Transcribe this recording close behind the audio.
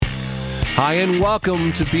Hi, and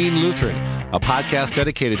welcome to Being Lutheran, a podcast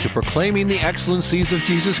dedicated to proclaiming the excellencies of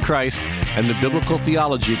Jesus Christ and the biblical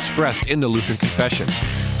theology expressed in the Lutheran Confessions.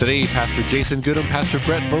 Today, Pastor Jason Goodham, Pastor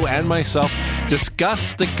Brett Bowe, and myself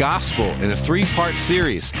discuss the gospel in a three-part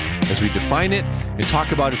series as we define it and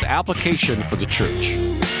talk about its application for the church.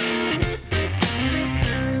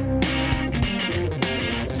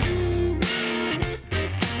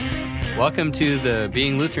 Welcome to the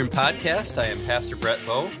Being Lutheran podcast. I am Pastor Brett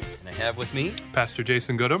Bowe, and I have with me Pastor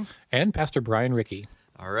Jason Goodham And Pastor Brian Rickey.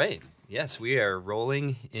 All right. Yes, we are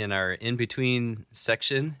rolling in our in-between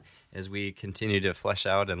section as we continue to flesh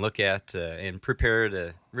out and look at and prepare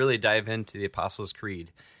to really dive into the Apostles'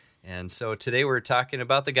 Creed. And so today we're talking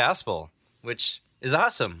about the gospel, which is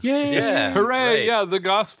awesome. Yay! Yeah, Hooray! right. Yeah, the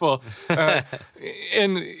gospel.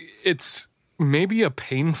 And it's maybe a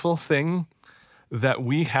painful thing that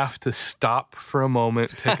we have to stop for a moment,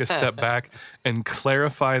 take a step back, and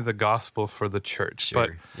clarify the gospel for the church.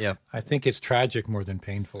 Sure. But Yep. I think it's tragic more than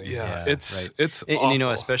painful. yeah, Yeah, it's right. it's And, awful. you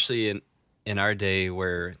know, especially in our day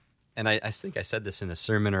where, and I think I said this in a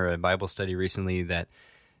sermon or a Bible study recently, that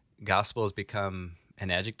gospel has become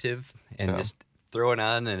an adjective and just throw it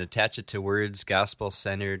on and attach it to words,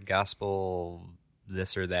 gospel-centered, gospel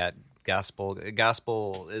this or that. Gospel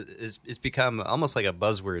is become almost like a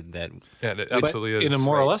buzzword that Yeah, it absolutely But is. in a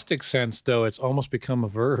moralistic sense, though, it's almost become a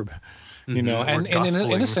verb, you know, and in a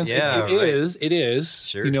gospeling. sense, Yeah, it is,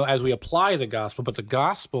 Sure. you know, as we apply the gospel, but the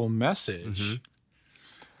gospel message,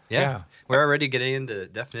 Yeah. We're already getting into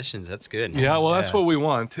definitions. That's good. Yeah, well, that's what we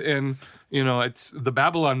want. And, you know, it's the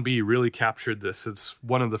Babylon Bee really captured this. It's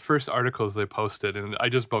one of the first articles they posted, and I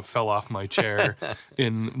just about fell off my chair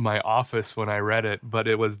in my office when I read it. But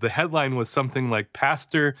the headline was something like,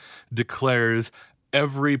 Pastor declares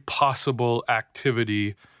every possible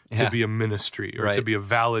activity to be a ministry or to be a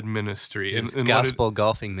valid ministry. It's And gospel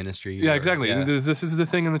golfing ministry. yeah, exactly. Yeah. And this is the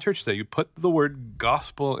thing in the church today. You put the word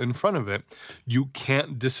gospel in front of it, you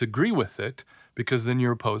can't disagree with it because then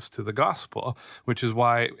you're opposed to the gospel, which is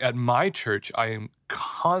why at my church I am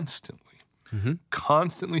constantly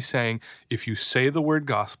saying, if you say the word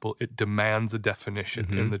gospel, it demands a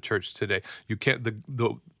definition in the church today. You can't,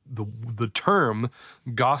 the term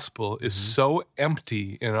gospel is so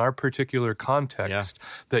empty in our particular context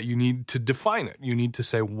that you need to define it. You need to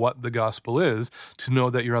say what the gospel is to know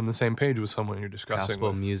that you're on the same page with someone you're discussing Gospel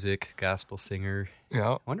with. music, gospel singer.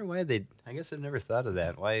 Yeah. I wonder why I guess I've never thought of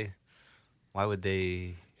that. Why would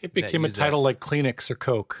they? it became a use title that? like Kleenex or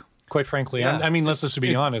Coke, quite frankly. Yeah. I mean, let's just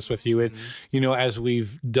be honest with you. It, you know, as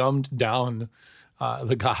we've dumbed down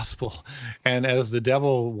the gospel, and as the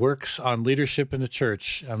devil works on leadership in the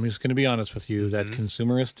church, I'm just going to be honest with you, that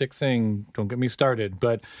consumeristic thing, don't get me started,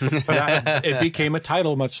 but it became a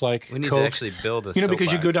title much like We need Coke. to actually build a You know,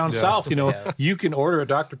 because you go soapbox. down south, you know, you can order a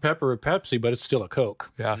Dr. Pepper or Pepsi, but it's still a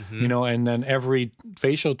Coke. Yeah. You know, and then every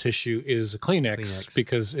facial tissue is a Kleenex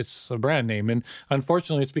because it's a brand name. And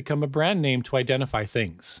unfortunately, it's become a brand name to identify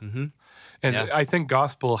things. And Yeah. I think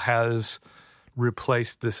gospel has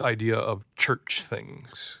replaced this idea of church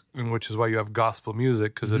things, and which is why you have gospel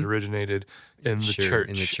music, because it originated in the Sure, church.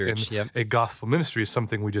 in the church, And yep. a gospel ministry is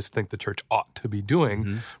something we just think the church ought to be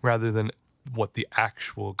doing rather than what the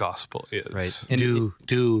actual gospel is. Right. Do.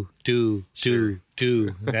 That's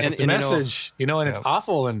And the you know- message, you know, and it's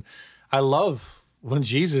awful. And I love when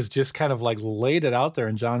Jesus just kind of like laid it out there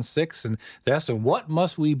in John 6, and they asked him, what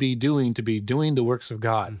must we be doing to be doing the works of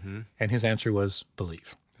God? And his answer was,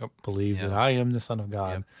 believe. Believe that I am the Son of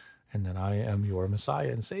God and that I am your Messiah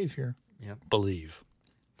and Savior. Yep. Believe.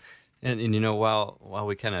 And you know, while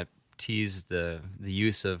we kind of tease the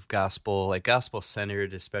use of gospel, like gospel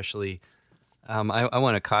centered, especially, I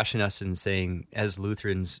want to caution us in saying, as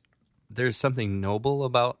Lutherans, there's something noble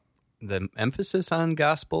about the emphasis on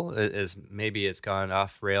gospel. As maybe it's gone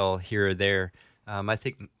off rail here or there. I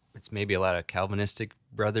think it's maybe a lot of Calvinistic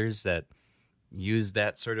brothers that use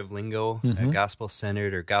that sort of lingo, gospel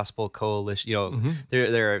centered or gospel coalition. You know,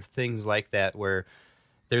 there are things like that where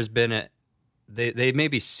there's been they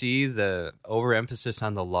maybe see the overemphasis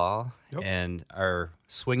on the law and are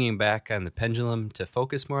swinging back on the pendulum to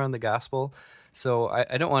focus more on the gospel. So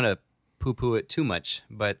I don't want to poo-poo it too much,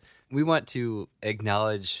 but we want to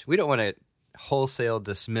acknowledge, we don't want to wholesale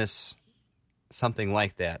dismiss something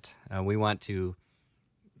like that. We want to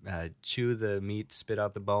chew the meat, spit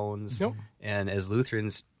out the bones, and as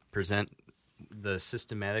Lutherans present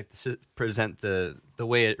the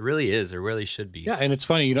way it really is or really should be. Yeah, and it's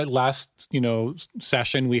funny, last,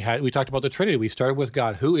 session we talked about the Trinity. We started with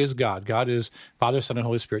God. Who is God? God is Father, Son, and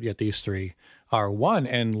Holy Spirit, yet these three are one.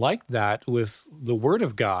 And like that, with the Word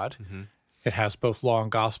of God, It has both law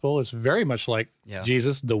and gospel. It's very much like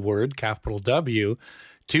Jesus, the Word, capital W,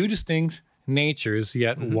 two distinct natures,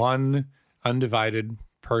 yet one undivided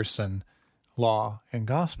person, law and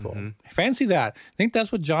gospel. Fancy that. I think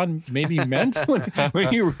that's what John maybe meant when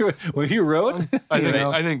he wrote.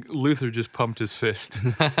 I think Luther just pumped his fist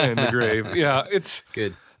in the grave. Yeah, it's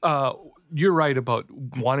Good. You're right about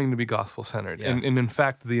wanting to be gospel-centered. Yeah. And in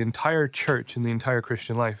fact, the entire church and the entire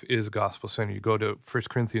Christian life is gospel-centered. You go to 1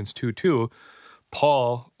 Corinthians 2:2,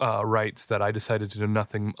 Paul writes that I decided to do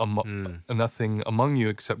nothing among you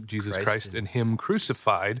except Jesus Christ and him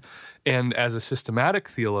crucified. And as a systematic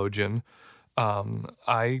theologian,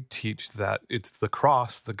 I teach that it's the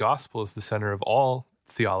cross, the gospel is the center of all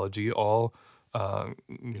theology, all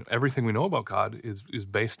everything we know about God is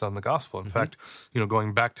based on the gospel. In fact,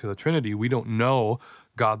 going back to the Trinity, we don't know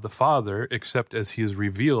God the Father except as he is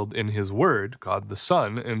revealed in his word, God the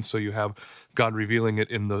Son. And so you have God revealing it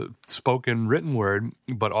in the spoken written word,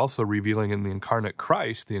 but also revealing in the incarnate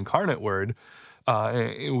Christ, the incarnate word.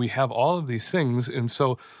 And we have all of these things. And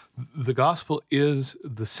so the gospel is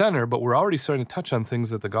the center, but we're already starting to touch on things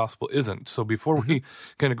that the gospel isn't. So before we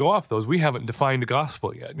kind of go off those, we haven't defined the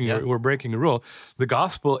gospel yet. We're breaking a rule. The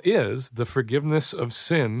gospel is the forgiveness of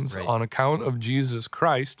sins on account of Jesus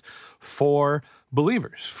Christ for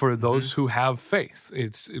believers, for those who have faith.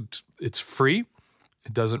 It's free.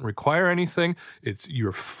 It doesn't require anything.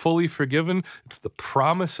 You're fully forgiven. It's the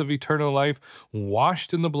promise of eternal life,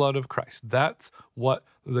 washed in the blood of Christ. That's what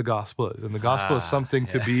the gospel is. And the gospel is something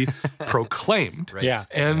to be proclaimed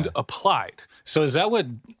and applied. So is that what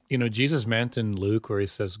Jesus meant in Luke, where he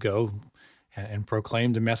says, "Go and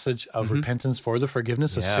proclaim the message of repentance for the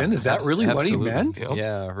forgiveness of sin"? Is that really what he meant?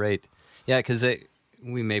 Yeah, right. Yeah, because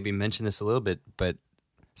we maybe mentioned this a little bit, but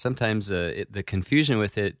sometimes the confusion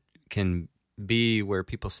with it can be where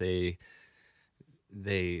people say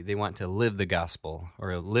they want to live the gospel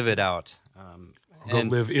or live it out.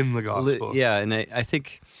 And live in the gospel. And I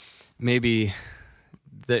think maybe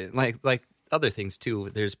like other things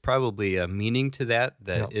too, there's probably a meaning to that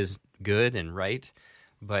is good and right,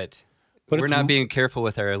 but we're not being careful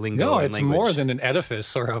with our lingo. No, and it's language. more than an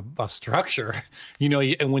edifice or a structure.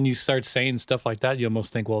 And when you start saying stuff like that, you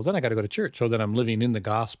almost think, well, then I got to go to church, so then I'm living in the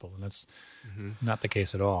gospel, and that's not the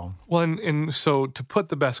case at all. Well, and so to put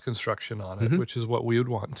the best construction on it, which is what we would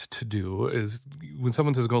want to do, is when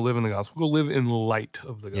someone says go live in the gospel, go live in light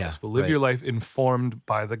of the gospel. Live your life informed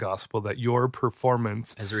by the gospel, that your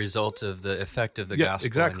performance... as a result of the effect of the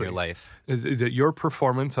gospel in your life. Is that your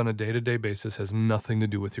performance on a day-to-day basis has nothing to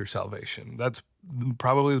do with your salvation. That's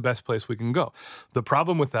probably the best place we can go. The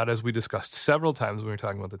problem with that, as we discussed several times when we were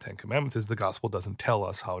talking about the Ten Commandments, is the gospel doesn't tell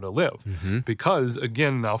us how to live. Because,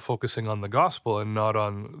 again, now focusing on the gospel and not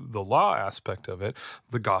on the law aspect of it,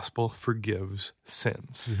 the gospel forgives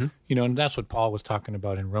sins. And that's what Paul was talking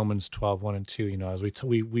about in Romans 12:1 and 2. As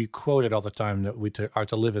we quote it all the time, that we are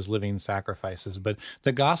to live as living sacrifices. But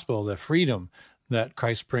the gospel, the freedom that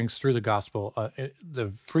Christ brings through the gospel,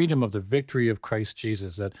 the freedom of the victory of Christ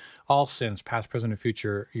Jesus, that all sins, past, present, and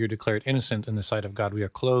future, you're declared innocent in the sight of God. We are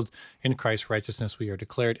clothed in Christ's righteousness. We are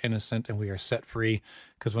declared innocent, and we are set free,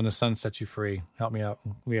 because when the Son sets you free, help me out,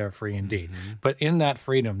 we are free indeed. But in that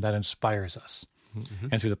freedom, that inspires us.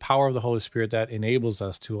 And through the power of the Holy Spirit, that enables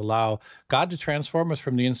us to allow God to transform us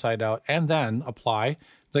from the inside out, and then apply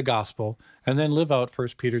the gospel, and then live out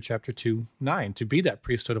 1 Peter chapter 2:9, to be that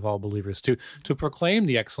priesthood of all believers, to proclaim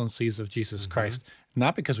the excellencies of Jesus Christ,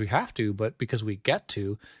 not because we have to, but because we get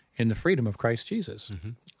to in the freedom of Christ Jesus.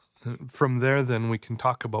 From there, then, we can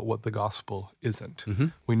talk about what the gospel isn't.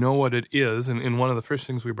 We know what it is, and one of the first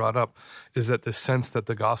things we brought up is that the sense that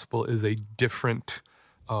the gospel is a different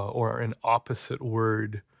or an opposite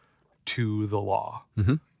word to the law,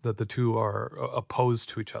 that the two are opposed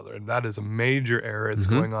to each other. And that is a major error that's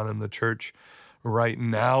going on in the church right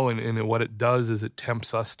now. And what it does is it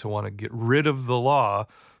tempts us to want to get rid of the law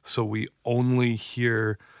so we only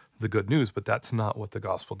hear the good news. But that's not what the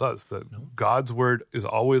gospel does. God's word is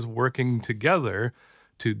always working together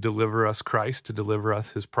to deliver us Christ, to deliver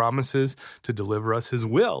us his promises, to deliver us his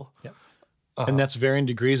will. And that's varying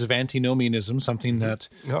degrees of antinomianism, something that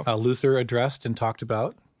Luther addressed and talked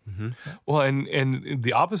about. Well, and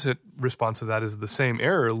the opposite response to that is the same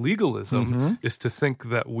error. Legalism is to think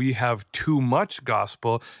that we have too much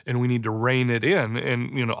gospel and we need to rein it in.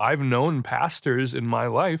 And, I've known pastors in my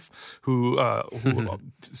life who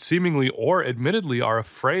seemingly or admittedly are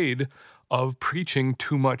afraid of preaching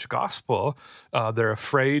too much gospel. They're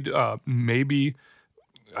afraid maybe...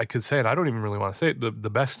 I could say it, I don't even really want to say it, the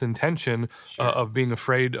best intention of being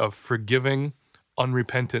afraid of forgiving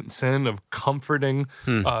unrepentant sin, of comforting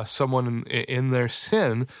someone in their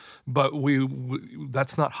sin, but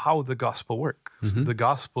that's not how the gospel works. The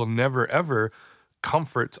gospel never, ever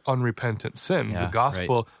comforts unrepentant sin. Yeah, the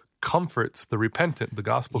gospel comforts the repentant. The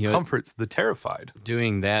gospel comforts the terrified.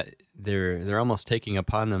 Doing that, they're almost taking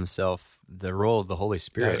upon themselves the role of the Holy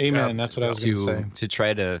Spirit. Amen. That's what I was going to say. To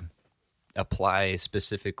try to apply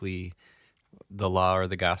specifically the law or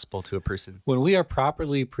the gospel to a person. When we are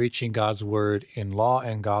properly preaching God's word in law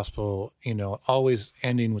and gospel, always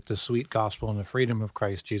ending with the sweet gospel and the freedom of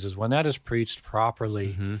Christ Jesus, when that is preached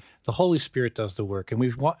properly, the Holy Spirit does the work, and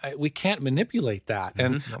we can't manipulate that.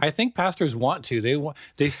 And I think pastors want to.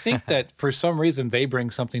 They think that for some reason they bring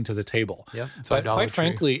something to the table. Yeah, but quite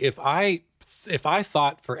frankly, if I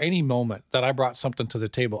thought for any moment that I brought something to the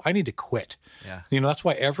table, I need to quit. Yeah. That's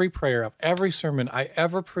why every prayer of every sermon I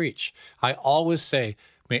ever preach, I always say,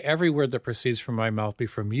 may every word that proceeds from my mouth be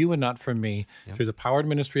from you and not from me, through the powered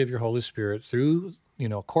ministry of your Holy Spirit, through,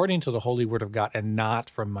 according to the holy word of God, and not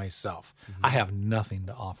from myself. I have nothing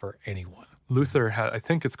to offer anyone. Luther, I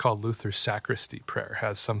think it's called Luther's sacristy prayer,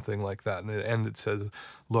 has something like that. And at the end it says,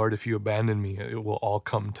 Lord, if you abandon me, it will all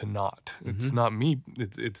come to naught. It's not me,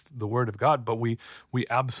 it's the word of God, but we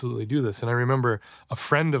absolutely do this. And I remember a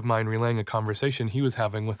friend of mine relaying a conversation he was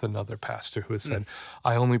having with another pastor who had said,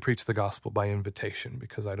 I only preach the gospel by invitation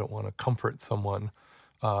because I don't want to comfort someone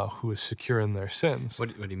who is secure in their sins.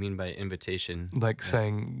 What do you mean by invitation? Like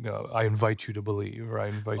saying, I invite you to believe, or I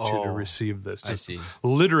invite you to receive this. I see.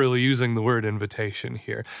 Literally using the word invitation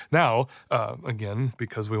here. Now, again,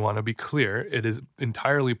 because we want to be clear, it is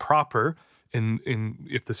entirely proper in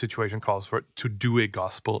if the situation calls for it to do a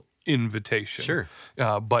gospel invitation. Sure.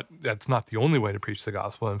 But that's not the only way to preach the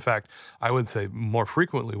gospel. In fact, I would say more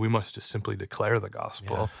frequently we must just simply declare the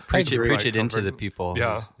gospel. Preach it into the people.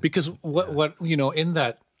 Yeah. Because what in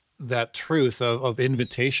that truth of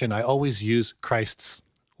invitation, I always use Christ's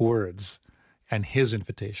words and his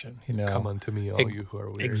invitation. Come unto me, all you who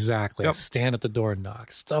are weary. Exactly. Yep. Stand at the door and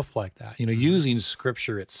knock. Stuff like that. Using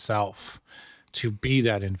Scripture itself to be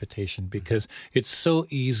that invitation, because it's so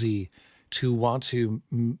easy to want to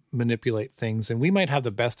manipulate things, and we might have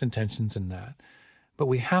the best intentions in that, but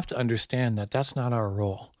we have to understand that that's not our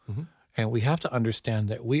role. And we have to understand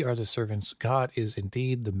that we are the servants. God is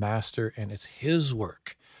indeed the master, and it's his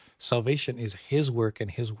work. Salvation is his work and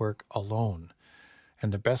his work alone.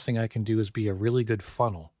 And the best thing I can do is be a really good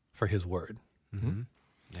funnel for his word.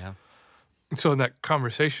 Yeah. So in that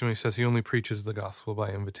conversation, he says he only preaches the gospel by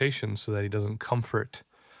invitation so that he doesn't comfort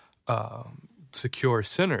secure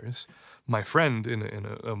sinners. My friend, in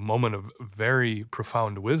a moment of very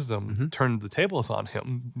profound wisdom, turned the tables on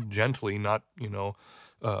him gently, not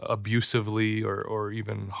abusively or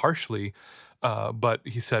even harshly. But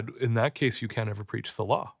he said, in that case, you can't ever preach the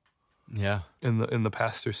law. Yeah. And the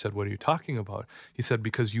pastor said, what are you talking about? He said,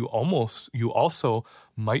 because you also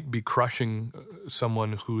might be crushing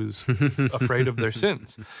someone who is afraid of their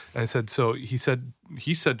sins. And I said, he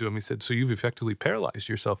said to him, so you've effectively paralyzed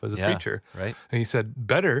yourself as a preacher. Right. And he said,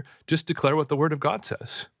 better just declare what the word of God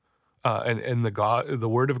says. And the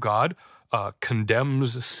word of God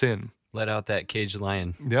condemns sin. Let out that caged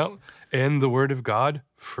lion. Yeah. And the word of God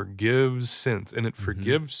forgives sins. And it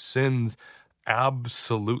forgives sins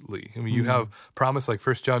absolutely. I mean, you have promise like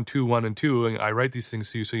 1 John 2, 1 and 2, and I write these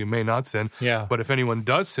things to you so you may not sin. Yeah. But if anyone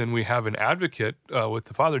does sin, we have an advocate with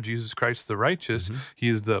the Father, Jesus Christ the righteous. He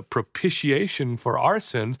is the propitiation for our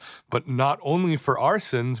sins, but not only for our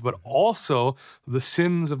sins, but also the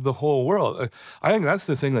sins of the whole world. I think that's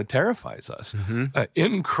the thing that terrifies us.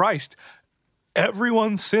 In Christ,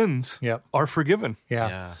 everyone's sins are forgiven.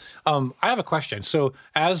 Yeah. I have a question. So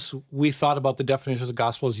as we thought about the definition of the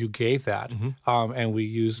gospel as you gave that, and we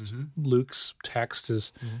used Luke's text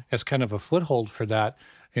as kind of a foothold for that,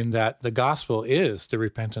 in that the gospel is the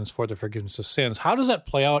repentance for the forgiveness of sins. How does that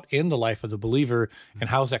play out in the life of the believer, and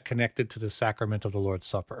how is that connected to the sacrament of the Lord's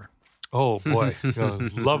Supper? Oh, boy.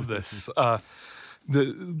 Love this.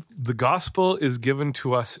 The gospel is given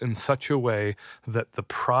to us in such a way that the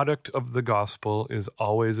product of the gospel is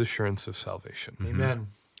always assurance of salvation. Amen.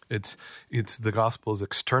 It's the gospel is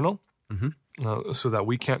external, so that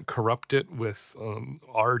we can't corrupt it with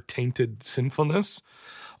our tainted sinfulness,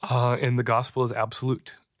 and the gospel is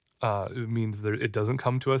absolute. It means it doesn't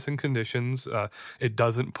come to us in conditions. It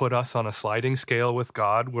doesn't put us on a sliding scale with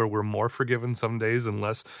God where we're more forgiven some days and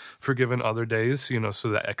less forgiven other days. So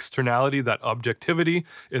that externality, that objectivity,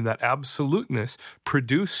 and that absoluteness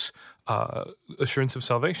produce assurance of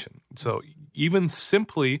salvation. So even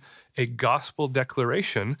simply a gospel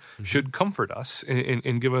declaration should comfort us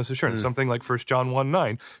and give us assurance. Something like 1 John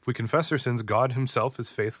 1:9. If we confess our sins, God himself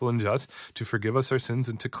is faithful and just to forgive us our sins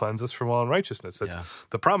and to cleanse us from all unrighteousness. That's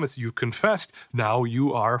the promise. You've confessed, now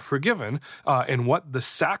you are forgiven. And what the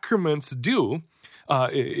sacraments do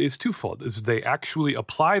is twofold. Is they actually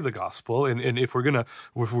apply the gospel, and if we're gonna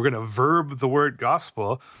verb the word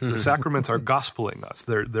gospel, the sacraments are gospeling us.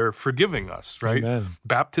 They're forgiving us, right? Amen.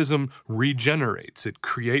 Baptism regenerates. It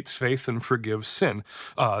creates faith and forgives sin.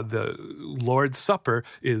 The Lord's Supper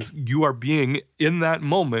is you are being in that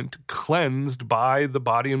moment cleansed by the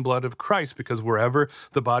body and blood of Christ, because wherever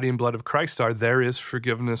the body and blood of Christ are, there is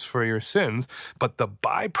forgiveness for your sins. But the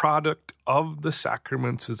byproduct of the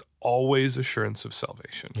sacraments is always assurance of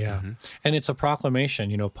salvation. Yeah. And it's a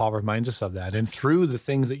proclamation. Paul reminds us of that. And through the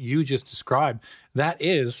things that you just described, that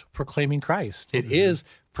is proclaiming Christ. It is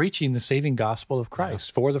preaching the saving gospel of Christ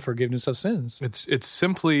for the forgiveness of sins. It's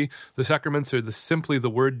simply, the sacraments are simply the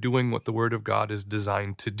Word doing what the Word of God is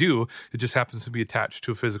designed to do. It just happens to be attached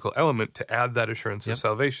to a physical element to add that assurance of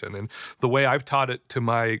salvation. And the way I've taught it to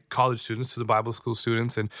my college students, to the Bible school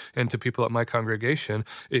students, and to people at my congregation,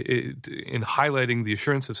 in highlighting the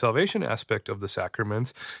assurance of salvation aspect of the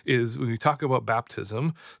sacraments, is when we talk about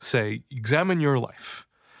baptism, say, examine your life.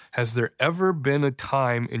 Has there ever been a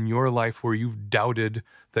time in your life where you've doubted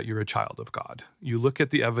that you're a child of God? You look at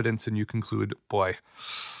the evidence and you conclude, boy,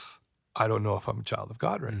 I don't know if I'm a child of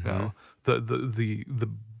God right now. The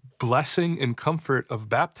blessing and comfort of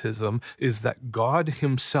baptism is that God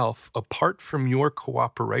himself, apart from your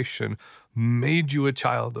cooperation, made you a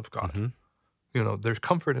child of God. There's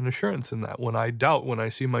comfort and assurance in that. When I doubt, when I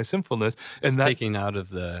see my sinfulness, and it's taking out of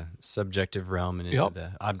the subjective realm and into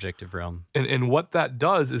the objective realm. And what that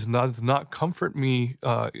does is not comfort me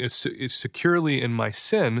it's securely in my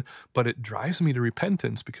sin, but it drives me to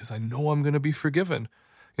repentance because I know I'm going to be forgiven.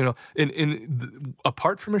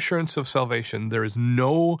 Apart from assurance of salvation, there is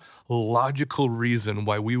no logical reason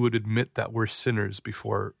why we would admit that we're sinners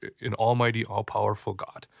before an almighty, all-powerful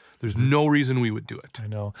God. There's no reason we would do it. I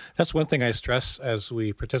know. That's one thing I stress as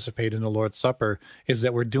we participate in the Lord's Supper, is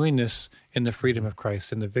that we're doing this in the freedom of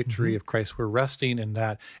Christ, in the victory of Christ. We're resting in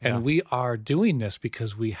that. And we are doing this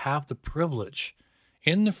because we have the privilege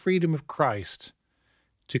in the freedom of Christ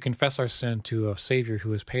to confess our sin to a Savior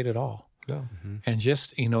who has paid it all. Yeah. And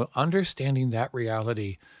just, understanding that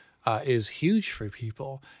reality is huge for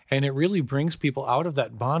people. And it really brings people out of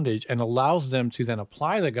that bondage and allows them to then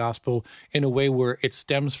apply the gospel in a way where it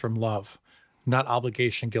stems from love, not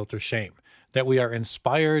obligation, guilt, or shame. That we are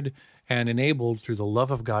inspired and enabled through the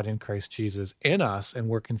love of God in Christ Jesus in us and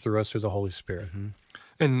working through us through the Holy Spirit.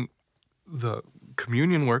 And the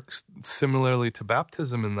communion works similarly to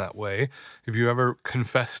baptism in that way. Have you ever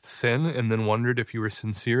confessed sin and then wondered if you were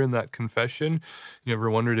sincere in that confession? You ever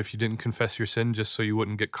wondered if you didn't confess your sin just so you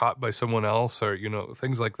wouldn't get caught by someone else, or,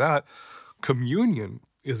 things like that? Communion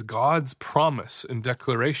is God's promise and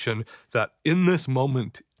declaration that in this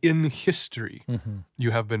moment in history,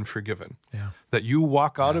 you have been forgiven. Yeah. That you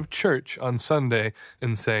walk out of church on Sunday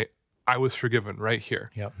and say, I was forgiven right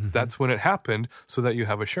here. Yep. That's when it happened, so that you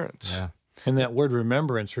have assurance. Yeah. And that word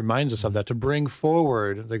remembrance reminds us of that, to bring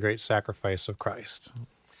forward the great sacrifice of Christ.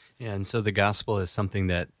 Yeah, and so the gospel is something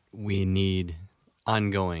that we need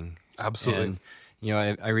ongoing. Absolutely.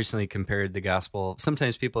 And, I recently compared the gospel.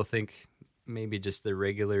 Sometimes people think, maybe just the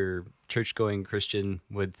regular church-going Christian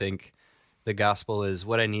would think the gospel is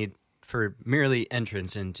what I need for merely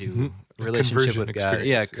entrance into relationship with God.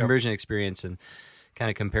 Yeah, conversion experience, and kind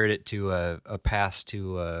of compared it to a pass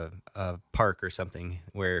to a park or something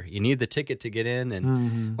where you need the ticket to get in,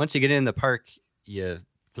 and once you get in the park, you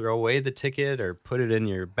throw away the ticket or put it in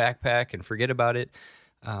your backpack and forget about it.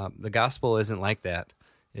 The gospel isn't like that.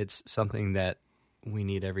 It's something that we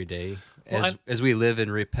need every day as we live in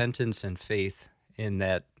repentance and faith in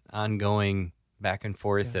that ongoing back and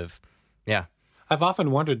forth of, I've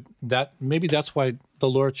often wondered that maybe that's why the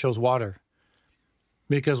Lord chose water.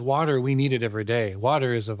 Because water, we need it every day.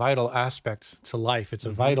 Water is a vital aspect to life. It's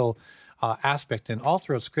a vital aspect. And all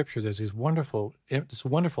throughout Scripture, there's this wonderful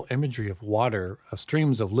imagery of water, of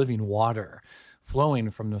streams of living water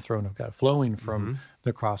flowing from the throne of God, flowing from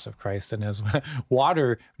the cross of Christ. And as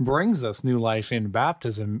water brings us new life in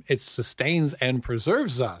baptism, it sustains and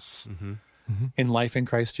preserves us in life in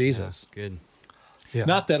Christ Jesus. Yeah, good. Yeah.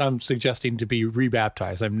 Not that I'm suggesting to be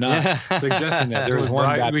rebaptized. I'm not suggesting that. There is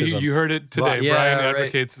one baptism. You heard it today. Brian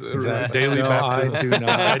advocates daily baptism.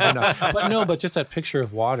 I do not. But just that picture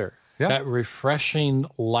of water. that refreshing,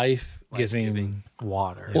 life-giving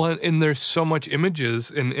water. Well, and there's so much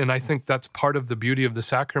images, and I think that's part of the beauty of the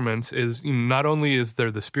sacraments is not only is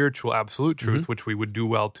there the spiritual absolute truth, which we would do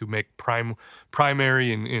well to make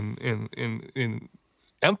primary and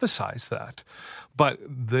emphasize that, but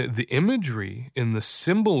the imagery in the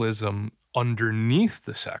symbolism underneath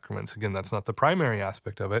the sacraments, again, that's not the primary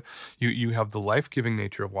aspect of it. You have the life-giving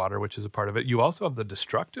nature of water, which is a part of it. You also have the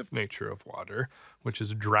destructive nature of water, which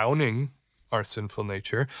is drowning our sinful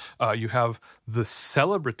nature. You have the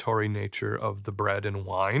celebratory nature of the bread and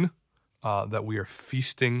wine, that we are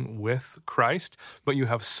feasting with Christ, but you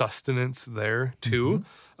have sustenance there too,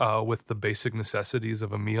 with the basic necessities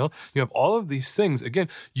of a meal. You have all of these things, again,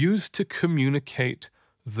 used to communicate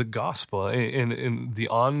the gospel and the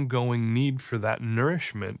ongoing need for that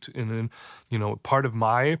nourishment. And part of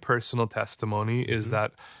my personal testimony is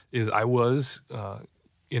that I was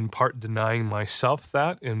in part denying myself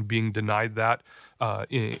that and being denied that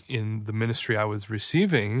in the ministry I was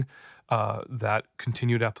receiving. That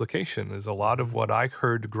continued application is a lot of what I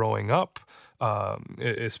heard growing up,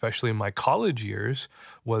 especially in my college years,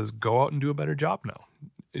 was go out and do a better job now.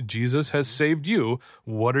 Jesus has saved you.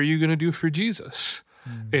 What are you going to do for Jesus?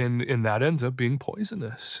 And that ends up being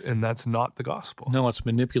poisonous, and that's not the gospel. No, it's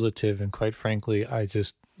manipulative, and quite frankly, I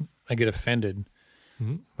get offended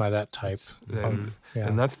by that type of...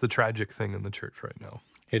 And that's the tragic thing in the church right now.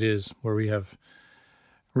 It is, where we have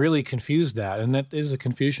really confused that, and that is a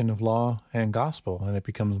confusion of law and gospel, and it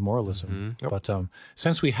becomes moralism. Yep. But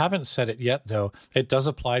since we haven't said it yet, though, it does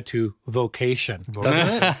apply to vocation,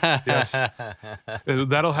 doesn't it? Yes.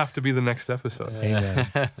 That'll have to be the next episode.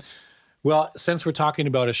 Amen. Well, since we're talking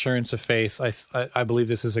about assurance of faith, I believe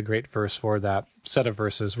this is a great verse for that set of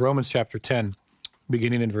verses. Romans chapter 10,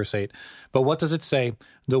 beginning in verse 8. But what does it say?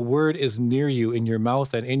 The word is near you, in your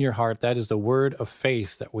mouth and in your heart. That is the word of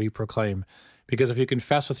faith that we proclaim. Because if you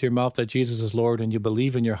confess with your mouth that Jesus is Lord and you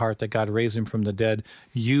believe in your heart that God raised him from the dead,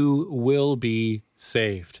 you will be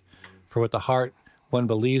saved. For with the heart one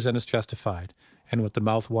believes and is justified, and with the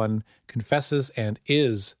mouth one confesses and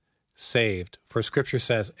is saved. For Scripture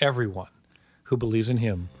says, everyone who believes in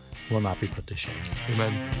him will not be put to shame.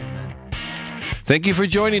 Amen. Thank you for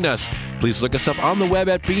joining us. Please look us up on the web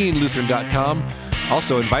at beinglutheran.com.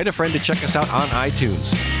 Also, invite a friend to check us out on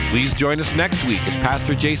iTunes. Please join us next week as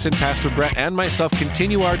Pastor Jason, Pastor Brett, and myself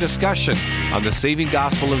continue our discussion on the saving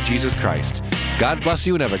gospel of Jesus Christ. God bless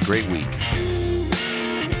you and have a great week.